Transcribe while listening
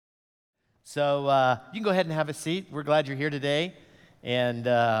So you can go ahead and have a seat. We're glad you're here today. And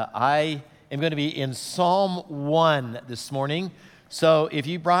I am going to be in Psalm 1 this morning. So if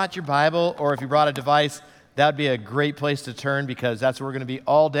you brought your Bible or if you brought a device, that would be a great place to turn because that's where we're going to be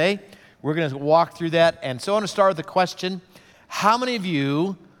all day. We're going to walk through that. And so I want to start with the question, how many of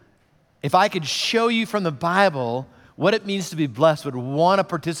you, if I could show you from the Bible what it means to be blessed, would want to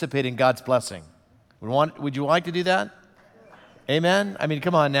participate in God's blessing? Would you like to do that? Amen? I mean,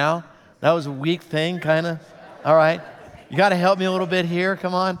 come on now. That was a weak thing, kind of. All right. You got to help me a little bit here.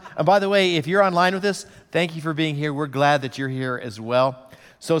 Come on. And by the way, if you're online with us, thank you for being here. We're glad that you're here as well.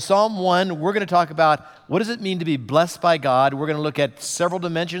 So Psalm 1, we're going to talk about what does it mean to be blessed by God. We're going to look at several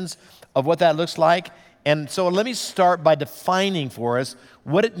dimensions of what that looks like. And so let me start by defining for us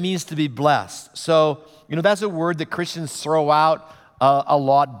what it means to be blessed. So, that's a word that Christians throw out a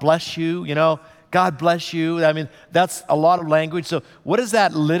lot. Bless you, God bless you. I mean, that's a lot of language. So what does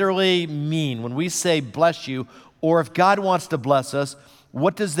that literally mean when we say bless you, or if God wants to bless us,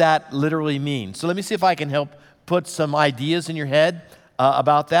 what does that literally mean? So let me see if I can help put some ideas in your head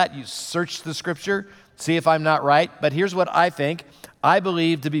about that. You search the scripture, see if I'm not right. But here's what I think. I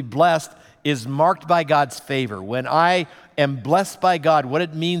believe to be blessed is marked by God's favor. When I am blessed by God, what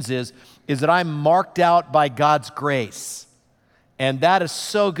it means is that I'm marked out by God's grace. And that is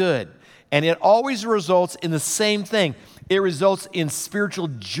so good. And it always results in the same thing. It results in spiritual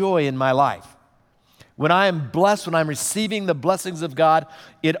joy in my life. When I am blessed, when I'm receiving the blessings of God,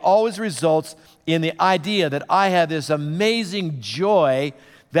 it always results in the idea that I have this amazing joy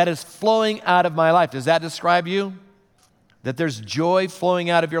that is flowing out of my life. Does that describe you? That there's joy flowing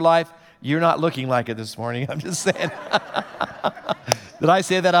out of your life? You're not looking like it this morning. I'm just saying. Did I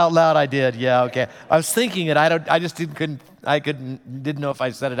say that out loud? I did. Yeah, okay. I was thinking it. I just didn't know if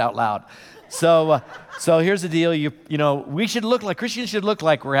I said it out loud. So here's the deal. We should look like Christians should look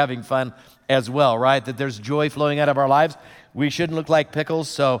like we're having fun as well, right? That there's joy flowing out of our lives. We shouldn't look like pickles.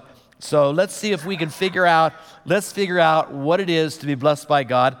 So let's see if we can figure out what it is to be blessed by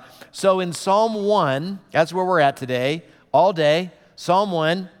God. So in Psalm 1, that's where we're at today, all day. Psalm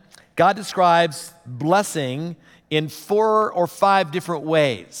 1, God describes blessing in 4 or 5 different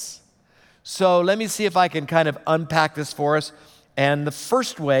ways. So let me see if I can kind of unpack this for us. And the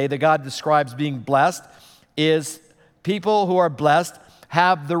first way that God describes being blessed is people who are blessed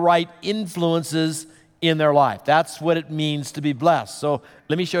have the right influences in their life. That's what it means to be blessed. So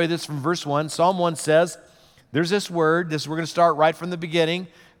let me show you this from verse 1. Psalm 1 says, there's this word, we're going to start right from the beginning.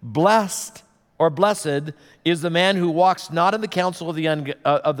 Blessed or blessed is the man who walks not in the counsel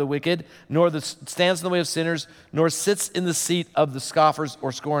of the wicked, nor stands in the way of sinners, nor sits in the seat of the scoffers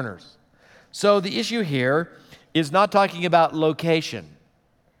or scorners. So the issue here is not talking about location.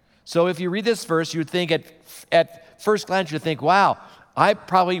 So if you read this verse, you would think at first glance, you'd think, wow,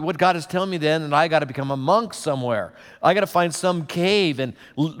 what God is telling me then, and I got to become a monk somewhere. I got to find some cave and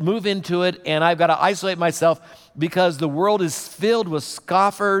move into it, and I've got to isolate myself because the world is filled with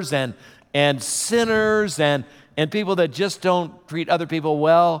scoffers and sinners and people that just don't treat other people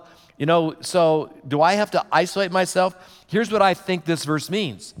well. So do I have to isolate myself? Here's what I think this verse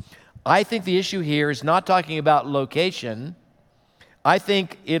means. I think the issue here is not talking about location. I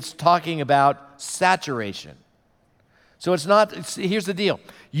think it's talking about saturation. So here's the deal.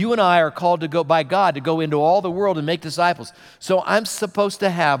 You and I are called by God to go into all the world and make disciples. So I'm supposed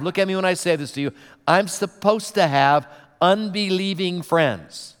to have, look at me when I say this to you, I'm supposed to have unbelieving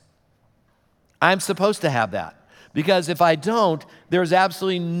friends. I'm supposed to have that. Because if I don't, there's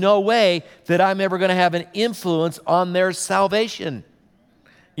absolutely no way that I'm ever going to have an influence on their salvation.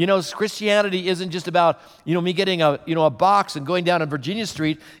 Christianity isn't just about, me getting a box and going down on Virginia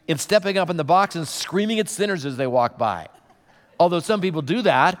Street and stepping up in the box and screaming at sinners as they walk by. Although some people do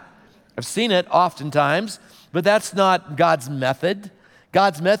that. I've seen it oftentimes, but that's not God's method.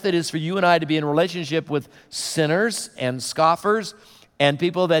 God's method is for you and I to be in relationship with sinners and scoffers and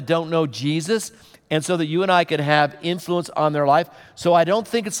people that don't know Jesus, and so that you and I could have influence on their life. So I don't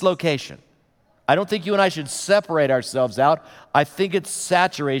think it's location. I don't think you and I should separate ourselves out. I think it's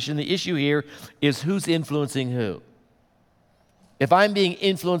saturation. The issue here is who's influencing who. If I'm being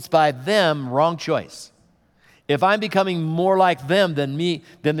influenced by them, wrong choice. If I'm becoming more like them than me,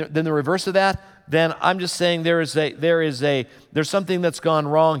 than the reverse of that, then I'm just saying there's something that's gone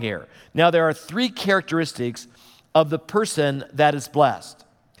wrong here. Now there are 3 characteristics of the person that is blessed.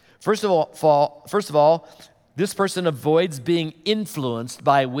 First of all, this person avoids being influenced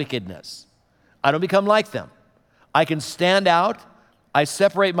by wickedness. I don't become like them. I can stand out. I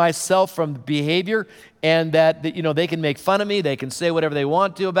separate myself from behavior, and that they can make fun of me. They can say whatever they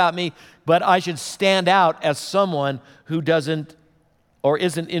want to about me, but I should stand out as someone who doesn't or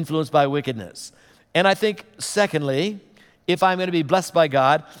isn't influenced by wickedness. And I think, secondly, if I'm going to be blessed by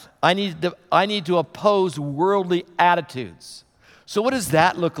God, I need to oppose worldly attitudes. So what does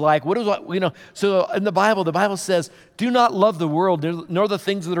that look like? So in the Bible says, do not love the world, nor the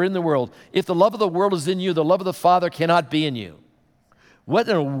things that are in the world. If the love of the world is in you, the love of the Father cannot be in you. What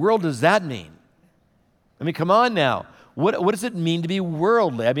in the world does that mean? I mean, come on now. What does it mean to be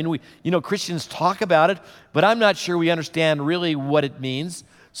worldly? I mean, Christians talk about it, but I'm not sure we understand really what it means.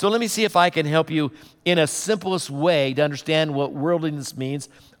 So let me see if I can help you in a simplest way to understand what worldliness means.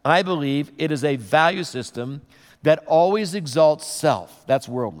 I believe it is a value system that always exalts self. That's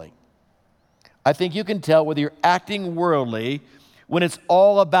worldly. I think you can tell whether you're acting worldly when it's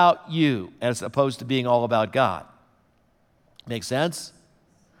all about you as opposed to being all about God. Make sense?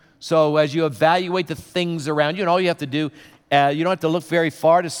 So as you evaluate the things around you, and all you have to do, you don't have to look very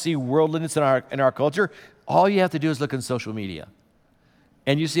far to see worldliness in our culture. All you have to do is look on social media.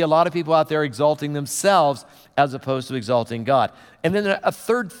 And you see a lot of people out there exalting themselves as opposed to exalting God. And then a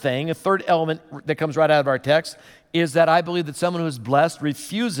third element that comes right out of our text is that I believe that someone who is blessed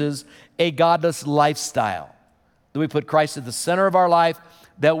refuses a godless lifestyle. That we put Christ at the center of our life,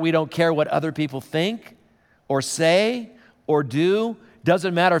 that we don't care what other people think or say or do.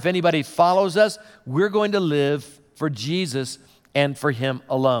 Doesn't matter if anybody follows us. We're going to live for Jesus and for Him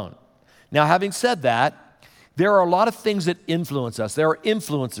alone. Now, having said that, there are a lot of things that influence us. There are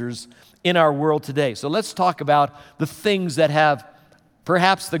influencers in our world today. So let's talk about the things that have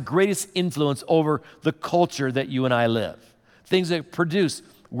perhaps the greatest influence over the culture that you and I live. Things that produce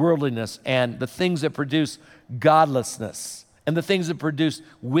worldliness and the things that produce godlessness and the things that produce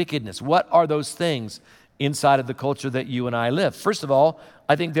wickedness. What are those things inside of the culture that you and I live? First of all,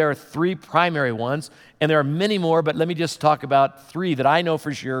 I think there are three primary ones, and there are many more, but let me just talk about three that I know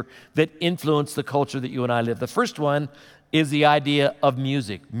for sure that influence the culture that you and I live. The first one is the idea of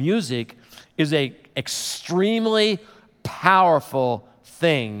music. Music is an extremely powerful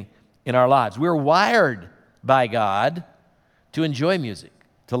thing in our lives. We're wired by God to enjoy music,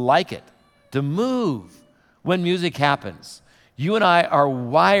 to like it, to move when music happens. You and I are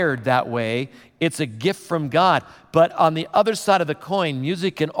wired that way. It's a gift from God. But on the other side of the coin,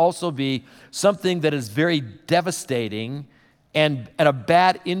 music can also be something that is very devastating and a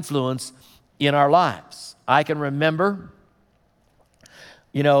bad influence in our lives. I can remember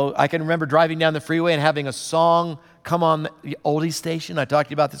driving down the freeway and having a song come on the oldie station. I talked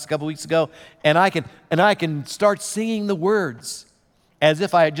to you about this a couple weeks ago. And I can start singing the words as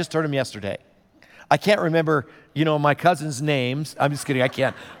if I had just heard them yesterday. I can't remember, my cousin's names. I'm just kidding. I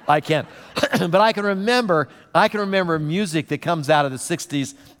can't. But I can remember music that comes out of the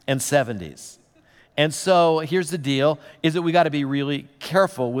 60s and 70s. And so here's the deal, is that we got to be really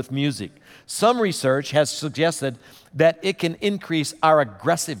careful with music. Some research has suggested that it can increase our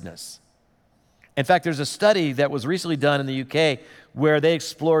aggressiveness. In fact, there's a study that was recently done in the UK where they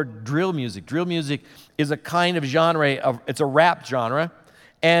explored drill music. Drill music is a kind of genre, it's a rap genre,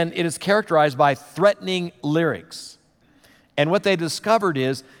 and it is characterized by threatening lyrics. And what they discovered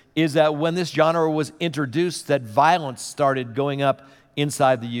is that when this genre was introduced, that violence started going up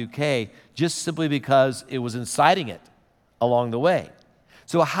inside the UK just simply because it was inciting it along the way.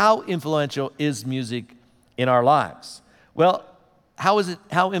 So how influential is music in our lives? Well,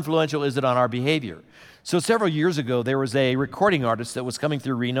 how influential is it on our behavior? So several years ago, there was a recording artist that was coming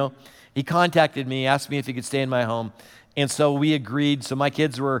through Reno. He contacted me, asked me if he could stay in my home. And so we agreed. So my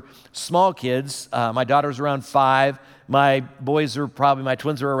kids were small kids. My daughter was around 5. My twins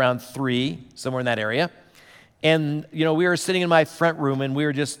were around 3, somewhere in that area. And, we were sitting in my front room and we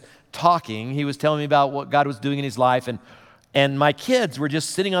were just talking. He was telling me about what God was doing in his life. And my kids were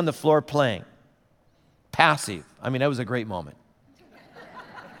just sitting on the floor playing. Passive. I mean, that was a great moment.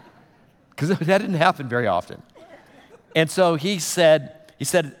 Because that didn't happen very often. And so he said,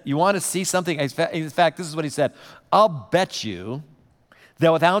 you want to see something? In fact, this is what he said. I'll bet you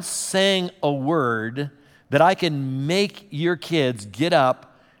that without saying a word, that I can make your kids get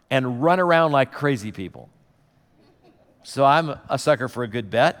up and run around like crazy people. So I'm a sucker for a good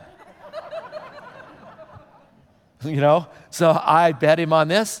bet. So I bet him on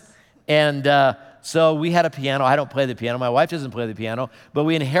this. And so we had a piano. I don't play the piano. My wife doesn't play the piano. But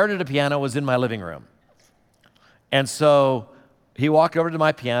we inherited a piano. It was in my living room. And so he walked over to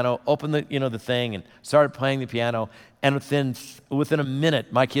my piano, opened the thing, and started playing the piano. And within a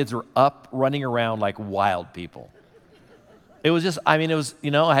minute, my kids were up, running around like wild people. It was I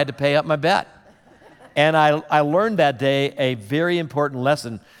had to pay up my bet. And I learned that day a very important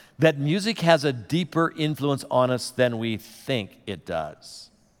lesson, that music has a deeper influence on us than we think it does.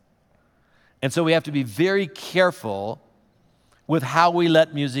 And so we have to be very careful with how we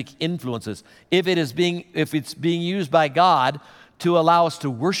let music influence us. If it's being used by God to allow us to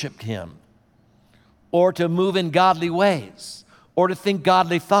worship Him, or to move in godly ways, or to think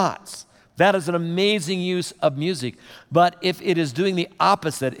godly thoughts, that is an amazing use of music. But if it is doing the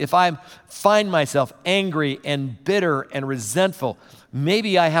opposite, if I find myself angry and bitter and resentful,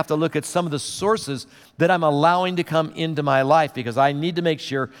 maybe I have to look at some of the sources that I'm allowing to come into my life, because I need to make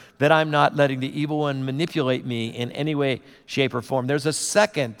sure that I'm not letting the evil one manipulate me in any way, shape, or form. There's a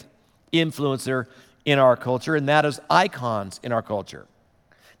second influencer in our culture, and that is icons in our culture.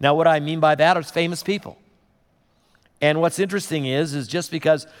 Now, what I mean by that is famous people. And what's interesting is just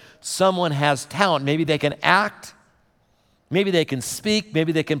because someone has talent, maybe they can act, maybe they can speak,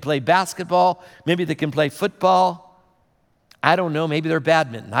 maybe they can play basketball, maybe they can play football. I don't know, maybe they're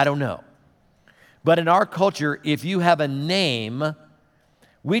badminton, I don't know. But in our culture, if you have a name,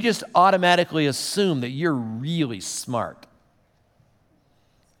 we just automatically assume that you're really smart.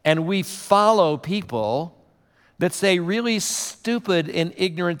 And we follow people that say really stupid and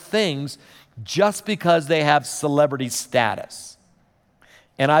ignorant things just because they have celebrity status.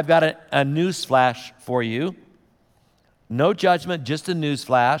 And I've got a news flash for you. No judgment, just a news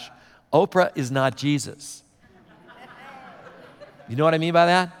flash. Oprah is not Jesus. You know what I mean by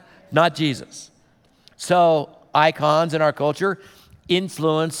that? Not Jesus. So icons in our culture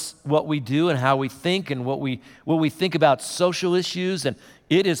influence what we do and how we think and what we think about social issues. And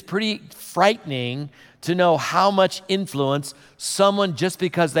it is pretty frightening to know how much influence someone, just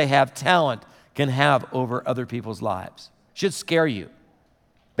because they have talent, can have over other people's lives. Should scare you.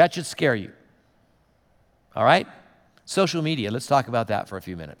 That should scare you. All right? Social media, let's talk about that for a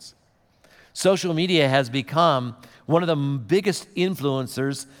few minutes. Social media has become one of the biggest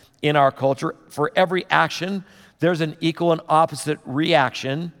influencers in our culture. For every action, there's an equal and opposite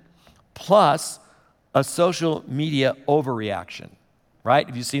reaction, plus a social media overreaction, right?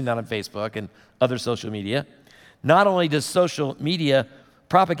 Have you seen that on Facebook and other social media? Not only does social media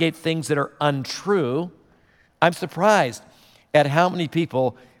propagate things that are untrue, I'm surprised at how many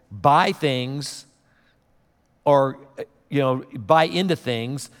people buy things or buy into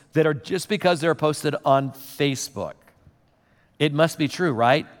things that are just because they're posted on Facebook. It must be true,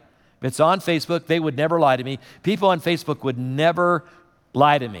 right? If it's on Facebook, they would never lie to me. People on Facebook would never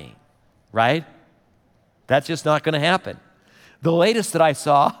lie to me, right? That's just not going to happen. The latest that I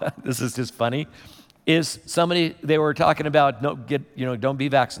saw, this is just funny, is somebody, they were talking about don't be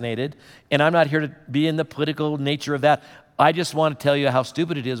vaccinated. And I'm not here to be in the political nature of that. I just want to tell you how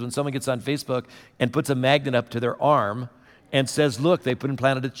stupid it is when someone gets on Facebook and puts a magnet up to their arm and says, look, they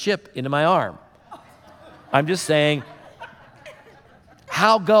implanted a chip into my arm. I'm just saying,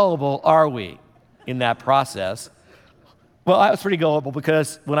 how gullible are we in that process? Well, I was pretty gullible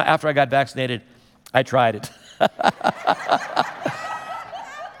because after I got vaccinated, I tried it.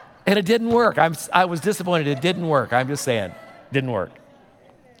 And it didn't work. I was disappointed it didn't work. I'm just saying, didn't work.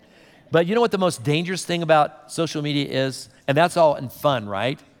 But you know what the most dangerous thing about social media is? And that's all in fun,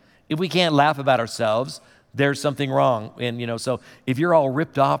 right? If we can't laugh about ourselves, there's something wrong. And, so if you're all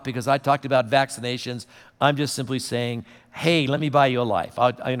ripped off because I talked about vaccinations, I'm just simply saying, hey, let me buy you a life.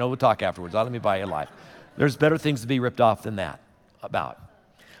 We'll talk afterwards. Let me buy you a life. There's better things to be ripped off than that about.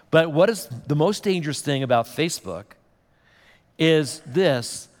 But what is the most dangerous thing about Facebook is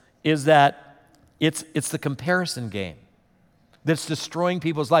that it's the comparison game that's destroying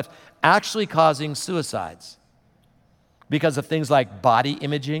people's lives, actually causing suicides because of things like body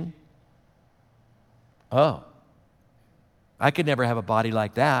imaging. Oh, I could never have a body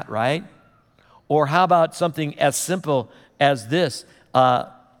like that, right? Or how about something as simple as this? I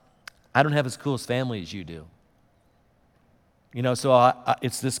don't have as cool as family as you do. So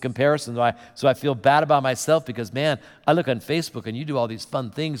it's this comparison. So I feel bad about myself because, man, I look on Facebook and you do all these fun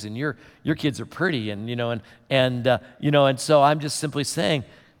things and your kids are pretty and so I'm just simply saying,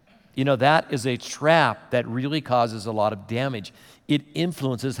 that is a trap that really causes a lot of damage. It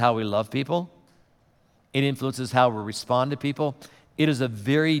influences how we love people. It influences how we respond to people. It is a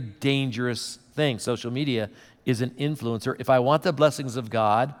very dangerous thing. Social media is an influencer. If I want the blessings of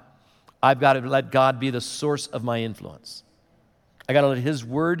God, I've got to let God be the source of my influence. I got to let His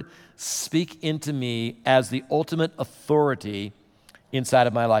Word speak into me as the ultimate authority inside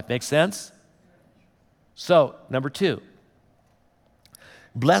of my life. Make sense? So, number 2,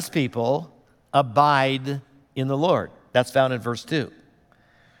 blessed people abide in the Lord. That's found in verse 2. It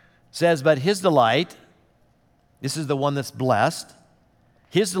says, but His delight, this is the one that's blessed,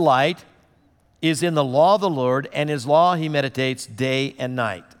 His delight is in the law of the Lord, and His law He meditates day and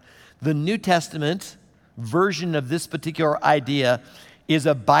night. The New Testament version of this particular idea is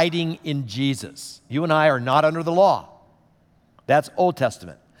abiding in Jesus. You and I are not under the law. That's Old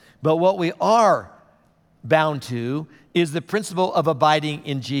Testament. But what we are bound to is the principle of abiding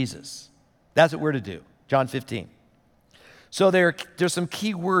in Jesus. That's what we're to do. John 15. So there's some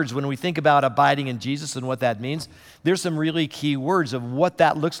key words when we think about abiding in Jesus and what that means. There's some really key words of what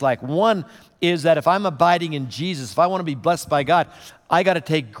that looks like. One is that if I'm abiding in Jesus, if I want to be blessed by God, I got to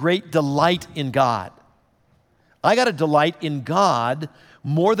take great delight in God. I got to delight in God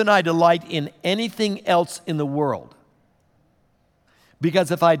more than I delight in anything else in the world.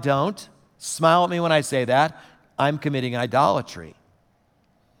 Because if I don't, smile at me when I say that, I'm committing idolatry.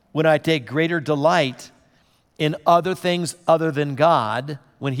 When I take greater delight in other things other than God,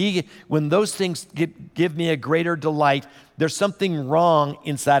 when those things give me a greater delight, there's something wrong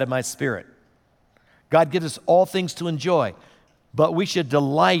inside of my spirit. God gives us all things to enjoy, but we should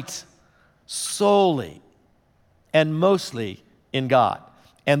delight solely and mostly in God.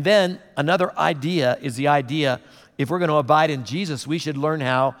 And then another idea is the idea, if we're going to abide in Jesus, we should learn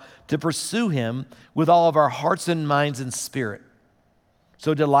how to pursue him with all of our hearts and minds and spirit.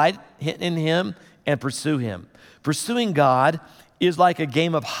 So delight in him and pursue him. Pursuing God is like a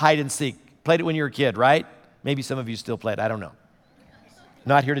game of hide and seek. Played it when you were a kid, right? Maybe some of you still play it. I don't know.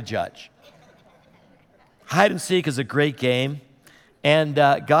 Not here to judge. Hide and seek is a great game. And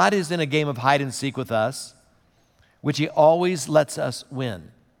God is in a game of hide and seek with us, which he always lets us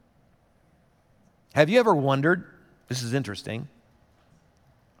win. Have you ever wondered, this is interesting,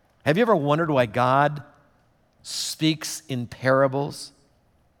 have you ever wondered why God speaks in parables?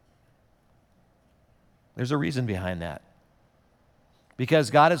 There's a reason behind that.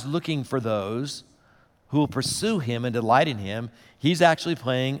 Because God is looking for those who will pursue him and delight in him. He's actually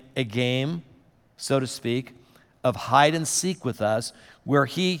playing a game, so to speak, of hide and seek with us, where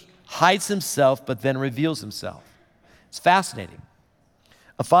he hides himself but then reveals himself. It's fascinating.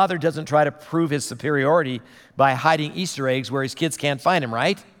 A father doesn't try to prove his superiority by hiding Easter eggs where his kids can't find him,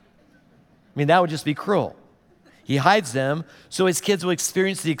 right? I mean, that would just be cruel. He hides them so his kids will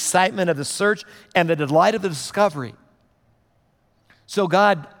experience the excitement of the search and the delight of the discovery. So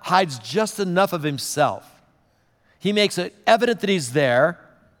God hides just enough of himself. He makes it evident that he's there,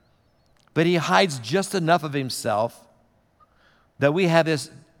 but he hides just enough of himself that we have this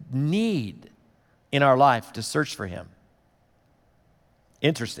need in our life to search for him.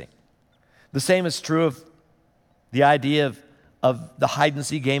 Interesting. The same is true of the idea of the hide and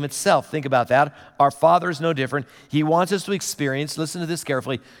seek game itself. Think about that. Our Father is no different. He wants us to experience, listen to this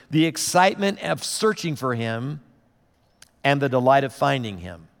carefully, the excitement of searching for him and the delight of finding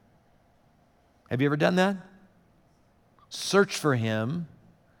him. Have you ever done that? Search for him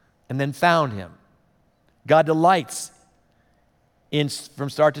and then found him. God delights from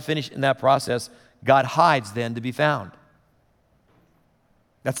start to finish in that process. God hides then to be found.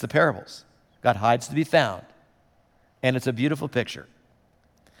 That's the parables. God hides to be found. And it's a beautiful picture.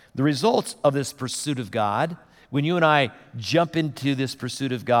 The results of this pursuit of God, when you and I jump into this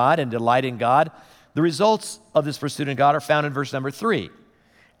pursuit of God and delight in God, the results of this pursuit of God are found in verse number 3.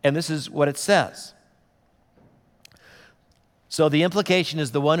 And this is what it says. So the implication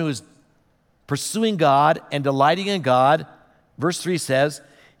is the one who is pursuing God and delighting in God, verse 3 says,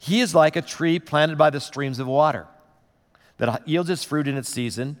 he is like a tree planted by the streams of water that yields its fruit in its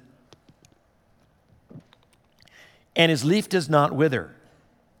season, and his leaf does not wither.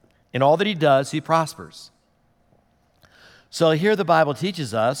 In all that he does, he prospers. So here the Bible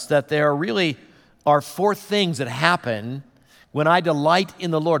teaches us that there really are 4 things that happen when I delight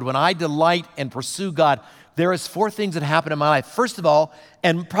in the Lord, when I delight and pursue God. There is 4 things that happen in my life. First of all,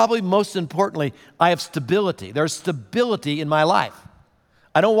 and probably most importantly, I have stability. There's stability in my life.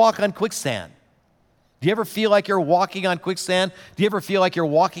 I don't walk on quicksand. Do you ever feel like you're walking on quicksand? Do you ever feel like you're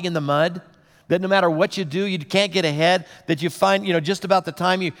walking in the mud? That no matter what you do, you can't get ahead, that you find, just about the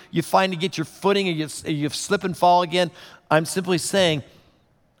time you find to get your footing and you slip and fall again. I'm simply saying,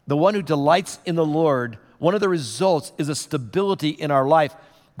 the one who delights in the Lord, one of the results is a stability in our life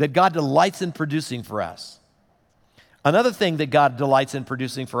that God delights in producing for us. Another thing that God delights in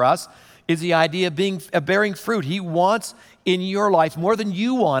producing for us is the idea of bearing fruit. He wants in your life, more than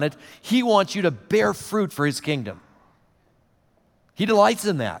you want it, he wants you to bear fruit for his kingdom. He delights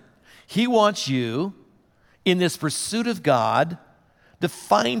in that. He wants you, in this pursuit of God, to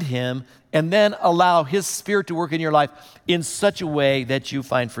find him and then allow his Spirit to work in your life in such a way that you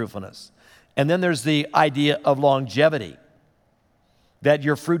find fruitfulness. And then there's the idea of longevity, that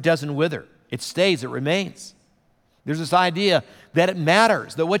your fruit doesn't wither. It stays, it remains. There's this idea that it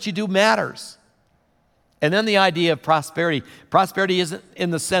matters, that what you do matters. And then the idea of prosperity. Prosperity isn't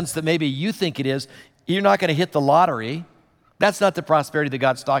in the sense that maybe you think it is. You're not going to hit the lottery. That's not the prosperity that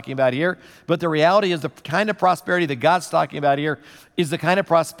God's talking about here. But the reality is the kind of prosperity that God's talking about here is the kind of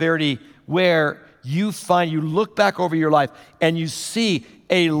prosperity where you look back over your life and you see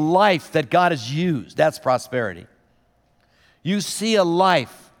a life that God has used. That's prosperity. You see a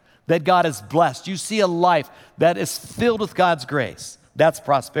life that God has blessed. You see a life that is filled with God's grace. That's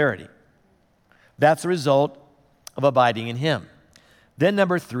prosperity. That's the result of abiding in Him. Then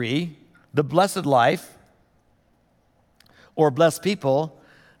number 3, the blessed life or blessed people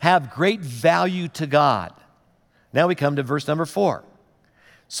have great value to God. Now we come to verse number 4.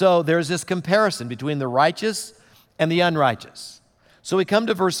 So there's this comparison between the righteous and the unrighteous. So we come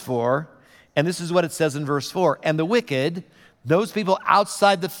to verse 4, and this is what it says in verse 4. And the wicked, those people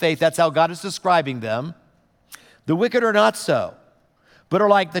outside the faith, that's how God is describing them. The wicked are not so, but are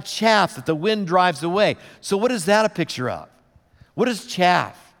like the chaff that the wind drives away. So what is that a picture of? What is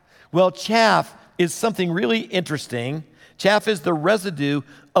chaff? Well, chaff is something really interesting. Chaff is the residue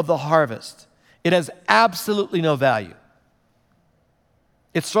of the harvest. It has absolutely no value.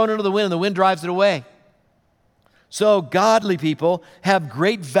 It's thrown into the wind and the wind drives it away. So godly people have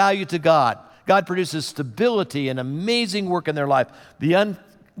great value to God. God produces stability and amazing work in their life. The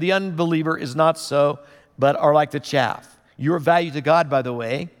unbeliever is not so, but are like the chaff. Your value to God, by the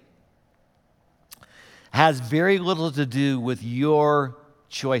way, has very little to do with your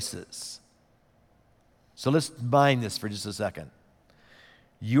choices. So let's mind this for just a second.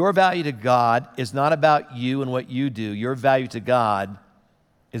 Your value to God is not about you and what you do. Your value to God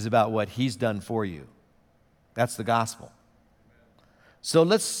is about what He's done for you. That's the gospel. So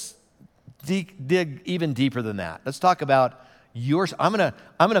let's dig even deeper than that. Let's talk about yours. I'm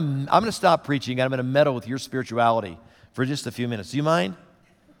gonna stop preaching and I'm gonna meddle with your spirituality for just a few minutes. Do you mind?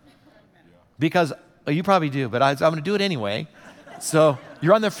 Because you probably do, but I'm gonna do it anyway. So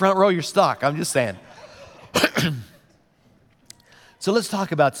you're on the front row, you're stuck. I'm just saying. So let's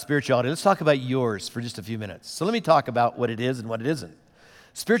talk about spirituality. Let's talk about yours for just a few minutes. So let me talk about what it is and what it isn't.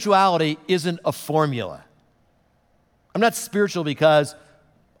 Spirituality isn't a formula. I'm not spiritual because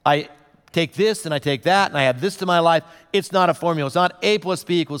I take this and I take that and I add this to my life. It's not a formula. It's not A plus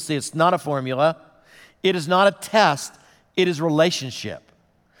B equals C. It's not a formula. It is not a test. It is relationship.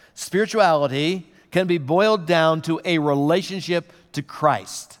 Spirituality can be boiled down to a relationship to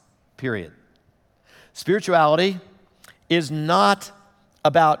Christ, period. Spirituality is not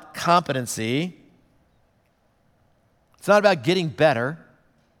about competency. It's not about getting better.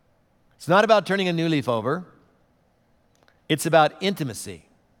 It's not about turning a new leaf over. It's about intimacy.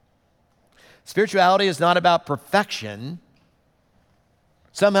 Spirituality is not about perfection.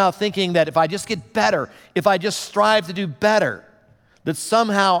 Somehow thinking that if I just get better, if I just strive to do better, that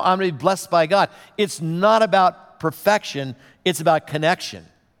somehow I'm going to be blessed by God. It's not about perfection. It's about connection.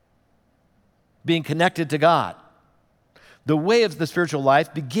 Being connected to God. The way of the spiritual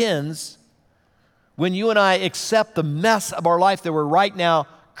life begins when you and I accept the mess of our life that we're right now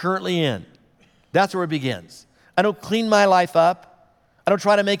currently in. That's where it begins. I don't clean my life up. I don't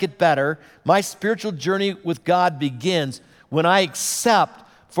try to make it better. My spiritual journey with God begins when I accept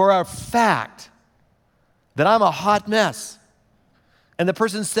for a fact that I'm a hot mess and the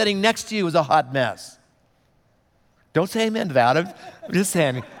person sitting next to you is a hot mess. Don't say amen to that. I'm just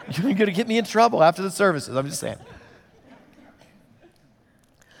saying, you're going to get me in trouble after the services. I'm just saying.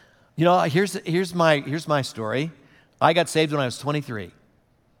 You know, here's my story. I got saved when I was 23.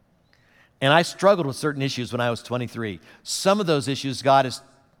 And I struggled with certain issues when I was 23. Some of those issues God has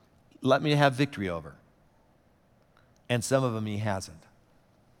let me have victory over. And some of them He hasn't.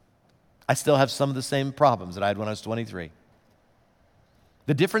 I still have some of the same problems that I had when I was 23.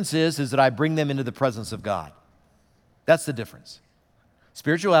 The difference is that I bring them into the presence of God. That's the difference.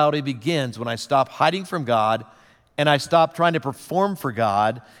 Spirituality begins when I stop hiding from God and I stop trying to perform for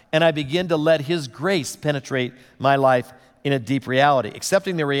God and I begin to let His grace penetrate my life in a deep reality.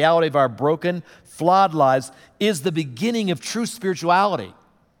 Accepting the reality of our broken, flawed lives is the beginning of true spirituality.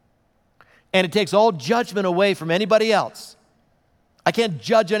 And it takes all judgment away from anybody else. I can't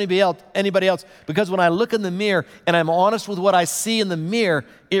judge anybody else because when I look in the mirror and I'm honest with what I see in the mirror,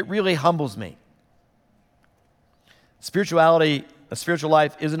 it really humbles me. Spirituality, a spiritual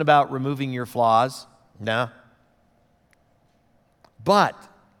life isn't about removing your flaws. No. But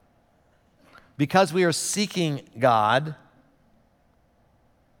because we are seeking God,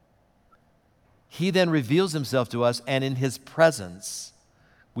 He then reveals Himself to us, and in His presence,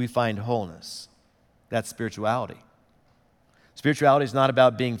 we find wholeness. That's spirituality. Spirituality is not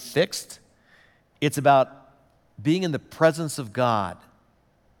about being fixed. It's about being in the presence of God,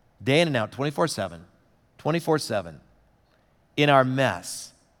 day in and out, 24/7, 24/7, in our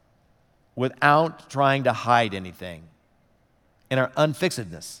mess, without trying to hide anything. in our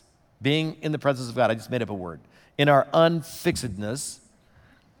unfixedness, being in the presence of God. I just made up a word. In our unfixedness,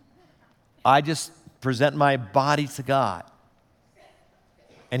 I just present my body to God.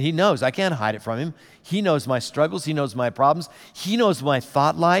 And he knows. I can't hide it from him. He knows my struggles. He knows my problems. He knows my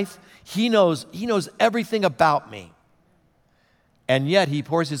thought life. He knows everything about me. And yet he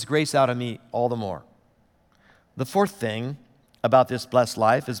pours his grace out on me all the more. The fourth thing about this blessed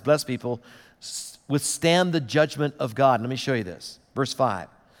life is blessed people withstand the judgment of God. Let me show you this. Verse 5.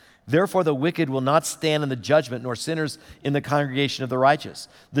 Therefore the wicked will not stand in the judgment, nor sinners in the congregation of the righteous.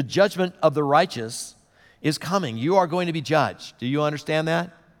 The judgment of the righteous is coming. You are going to be judged. Do you understand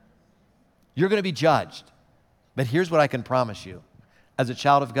that? You're going to be judged. But here's what I can promise you. As a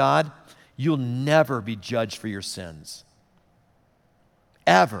child of God, you'll never be judged for your sins.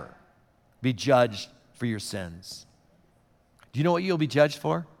 Ever be judged for your sins. Do you know what you'll be judged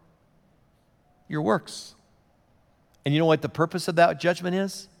for? Your works. And you know what the purpose of that judgment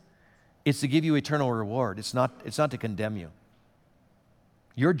is? It's to give you eternal reward. It's not to condemn you.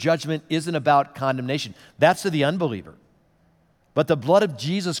 Your judgment isn't about condemnation. That's to the unbeliever. But the blood of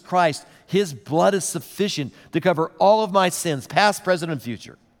Jesus Christ, his blood is sufficient to cover all of my sins, past, present, and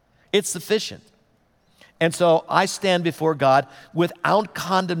future. It's sufficient. And so I stand before God without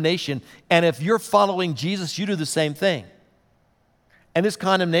condemnation. And if you're following Jesus, you do the same thing. And this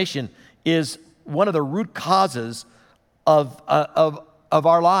condemnation is one of the root causes of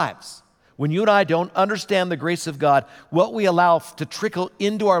our lives. When you and I don't understand the grace of God, what we allow to trickle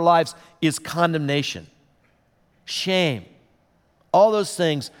into our lives is condemnation, shame. All those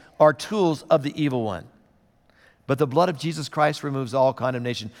things are tools of the evil one. But the blood of Jesus Christ removes all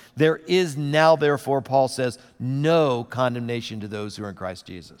condemnation. There is now, therefore, Paul says, no condemnation to those who are in Christ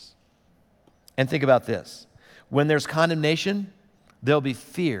Jesus. And think about this. When there's condemnation, there'll be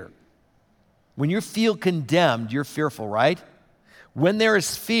fear. When you feel condemned, you're fearful, right? When there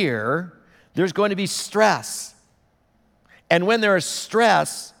is fear, there's going to be stress. And when there is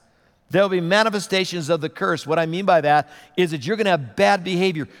stress, there'll be manifestations of the curse. What I mean by that is that you're going to have bad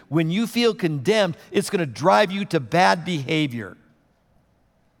behavior. When you feel condemned, it's going to drive you to bad behavior.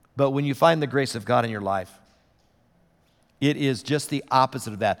 But when you find the grace of God in your life, it is just the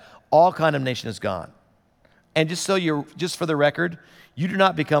opposite of that. All condemnation is gone. And just for the record, you do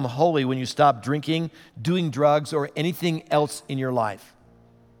not become holy when you stop drinking, doing drugs, or anything else in your life.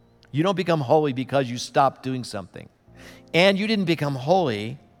 You don't become holy because you stopped doing something. And you didn't become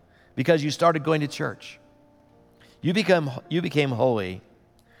holy because you started going to church. You became holy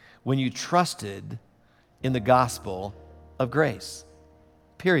when you trusted in the gospel of grace.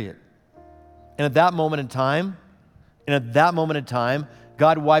 Period. And at that moment in time,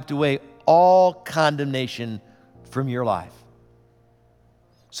 God wiped away all condemnation from your life.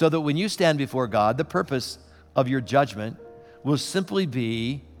 So that when you stand before God, the purpose of your judgment will simply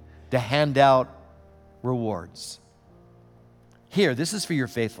be to hand out rewards. Here, this is for your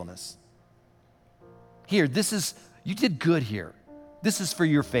faithfulness. Here, you did good here. This is for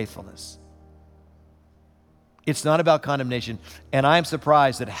your faithfulness. It's not about condemnation. And I'm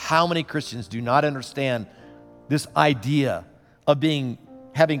surprised at how many Christians do not understand this idea of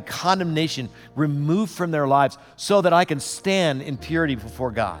having condemnation removed from their lives so that I can stand in purity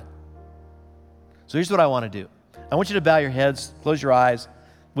before God. So here's what I want to do. I want you to bow your heads, close your eyes,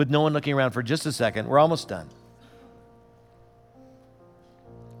 with no one looking around for just a second. We're almost done.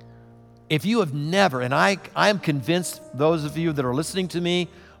 If you have never, and I am convinced those of you that are listening to me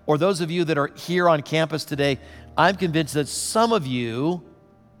or those of you that are here on campus today, I'm convinced that some of you,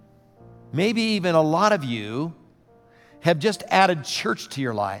 maybe even a lot of you, have just added church to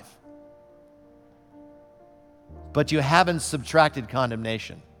your life, but you haven't subtracted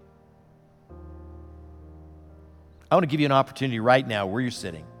condemnation. I want to give you an opportunity right now where you're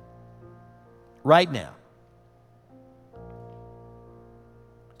sitting. Right now.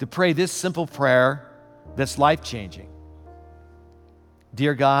 To pray this simple prayer that's life-changing.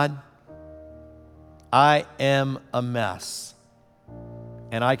 Dear God, I am a mess,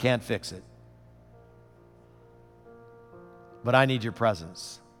 and I can't fix it. But I need your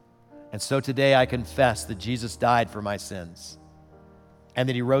presence. And so today I confess that Jesus died for my sins and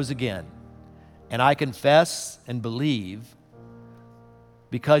that he rose again. And I confess and believe,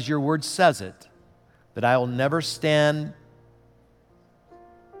 because your word says it, that I will never stand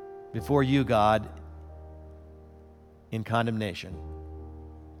before you, God, in condemnation.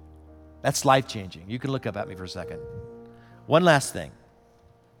 That's life-changing. You can look up at me for a second. One last thing.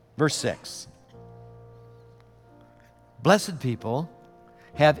 Verse 6. Blessed people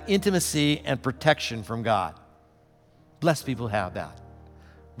have intimacy and protection from God. Blessed people have that.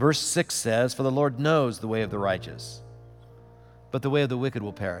 Verse 6 says, for the Lord knows the way of the righteous, but the way of the wicked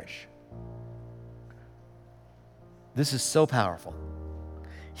will perish. This is so powerful.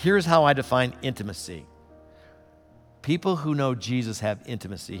 Here's how I define intimacy. People who know Jesus have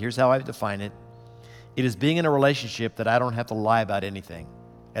intimacy. Here's how I define it. It is being in a relationship that I don't have to lie about anything.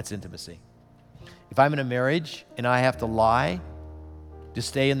 That's intimacy. If I'm in a marriage and I have to lie to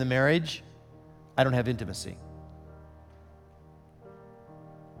stay in the marriage, I don't have intimacy.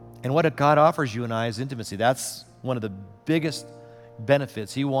 And what God offers you and I is intimacy. That's one of the biggest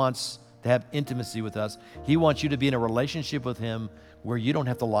benefits. He wants to have intimacy with us. He wants you to be in a relationship with Him where you don't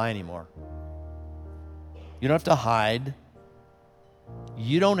have to lie anymore. You don't have to hide.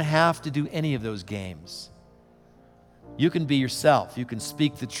 You don't have to do any of those games. You can be yourself. You can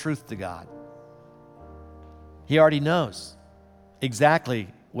speak the truth to God. He already knows exactly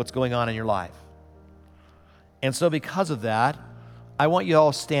what's going on in your life. And so because of that, I want you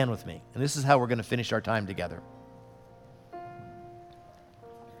all to stand with me. And this is how we're going to finish our time together.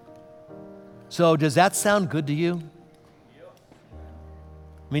 So does that sound good to you?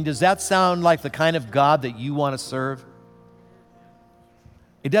 I mean, does that sound like the kind of God that you want to serve?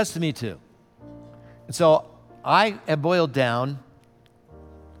 It does to me too. And so I have boiled down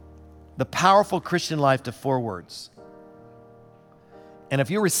the powerful Christian life to 4 words. And if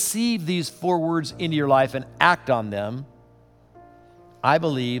you receive these 4 words into your life and act on them, I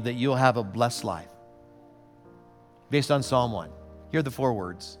believe that you'll have a blessed life. Based on Psalm 1. Here are the 4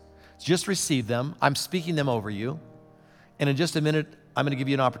 words. Just receive them. I'm speaking them over you. And in just a minute, I'm going to give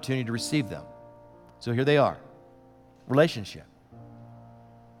you an opportunity to receive them. So here they are. Relationship.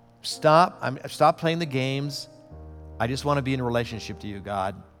 Stop playing the games. I just want to be in a relationship to you,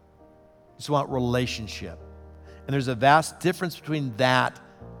 God. I just want relationship. And there's a vast difference between that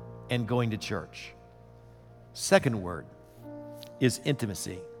and going to church. Second word is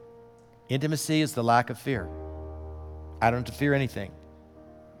intimacy. Intimacy is the lack of fear. I don't have to fear anything.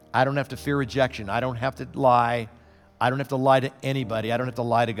 I don't have to fear rejection. I don't have to lie. I don't have to lie to anybody. I don't have to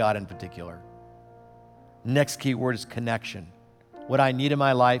lie to God in particular. Next key word is connection. What I need in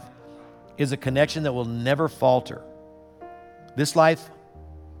my life is a connection that will never falter. This life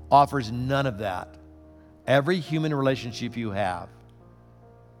offers none of that. Every human relationship you have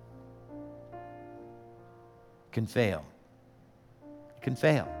can fail. It can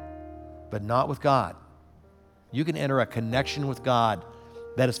fail, but not with God. You can enter a connection with God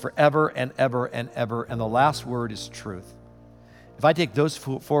that is forever and ever and ever, and the last word is truth. If I take those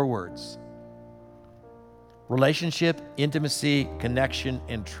 4 words, relationship, intimacy, connection,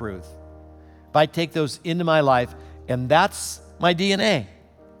 and truth, if I take those into my life, and that's my DNA.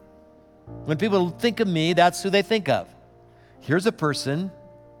 When people think of me, that's who they think of. Here's a person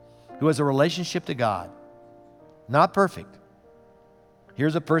who has a relationship to God. Not perfect.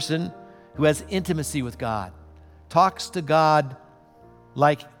 Here's a person who has intimacy with God, talks to God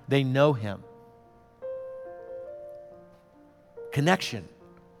like they know Him. Connection.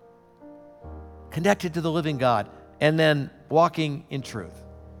 Connected to the living God, and then walking in truth.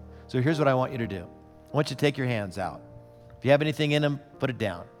 So here's what I want you to do. I want you to take your hands out. If you have anything in them, put it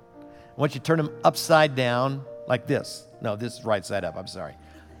down. I want you to turn them upside down like this. No, this is right side up. I'm sorry.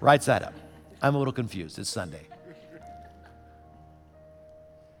 Right side up. I'm a little confused. It's Sunday.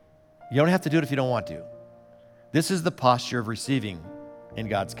 You don't have to do it if you don't want to. This is the posture of receiving in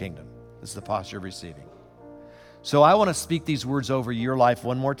God's kingdom. This is the posture of receiving. So I want to speak these words over your life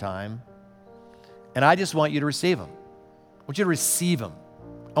one more time, and I just want you to receive them. I want you to receive them.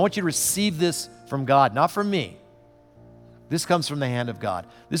 I want you to receive this from God, not from me. This comes from the hand of God.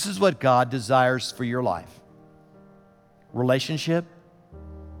 This is what God desires for your life. Relationship,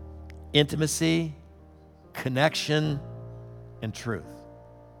 intimacy, connection, and truth.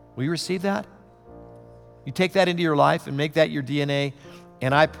 Will you receive that? You take that into your life and make that your DNA,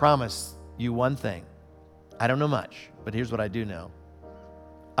 and I promise you one thing. I don't know much, but here's what I do know.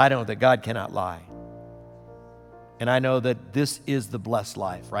 I know that God cannot lie. And I know that this is the blessed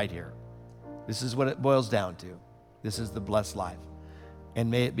life right here. This is what it boils down to. This is the blessed life.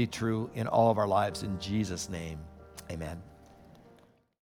 And may it be true in all of our lives. In Jesus' name, amen.